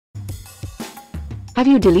Have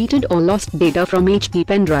you deleted or lost data from HP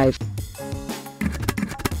pen drive?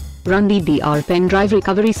 Run the DR pen drive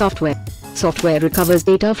recovery software. Software recovers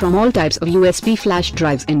data from all types of USB flash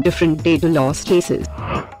drives in different data loss cases.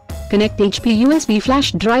 Connect HP USB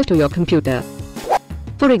flash drive to your computer.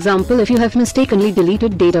 For example, if you have mistakenly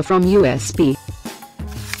deleted data from USB,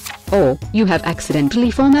 or you have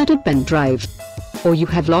accidentally formatted pen drive, or you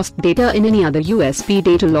have lost data in any other USB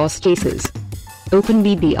data loss cases, open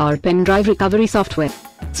the DR pen drive recovery software.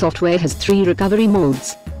 Software has 3 recovery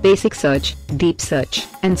modes: Basic Search, Deep Search,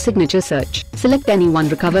 and Signature Search. Select any one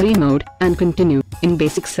recovery mode, and continue. In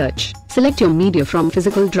Basic Search, select your media from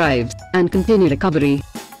physical drives, and continue recovery.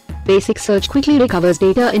 Basic Search quickly recovers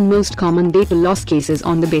data in most common data loss cases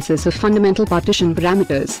on the basis of fundamental partition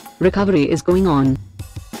parameters. Recovery is going on.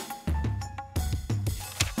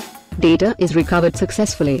 Data is recovered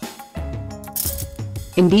successfully.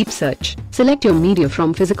 In Deep Search, select your media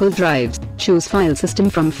from physical drives, choose file system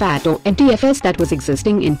from FAT or NTFS that was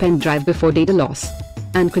existing in pen drive before data loss,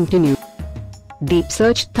 and continue. Deep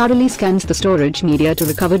Search thoroughly scans the storage media to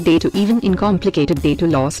recover data even in complicated data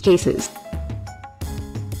loss cases.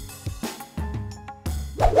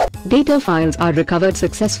 Data files are recovered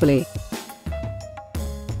successfully.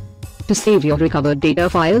 To save your recovered data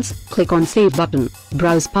files, click on Save button,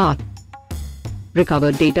 browse path.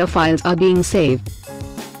 Recovered data files are being saved.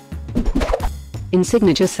 In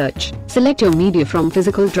Signature Search, select your media from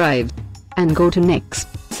physical drive, and go to Next.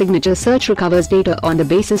 Signature Search recovers data on the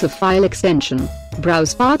basis of file extension.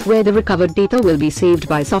 Browse path where the recovered data will be saved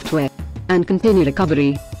by software, and continue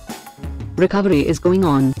recovery. Recovery is going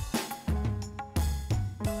on.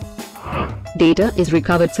 Data is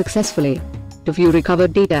recovered successfully. To view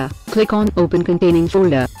recovered data, click on Open Containing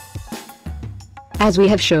Folder. As we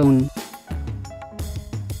have shown.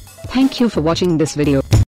 Thank you for watching this video.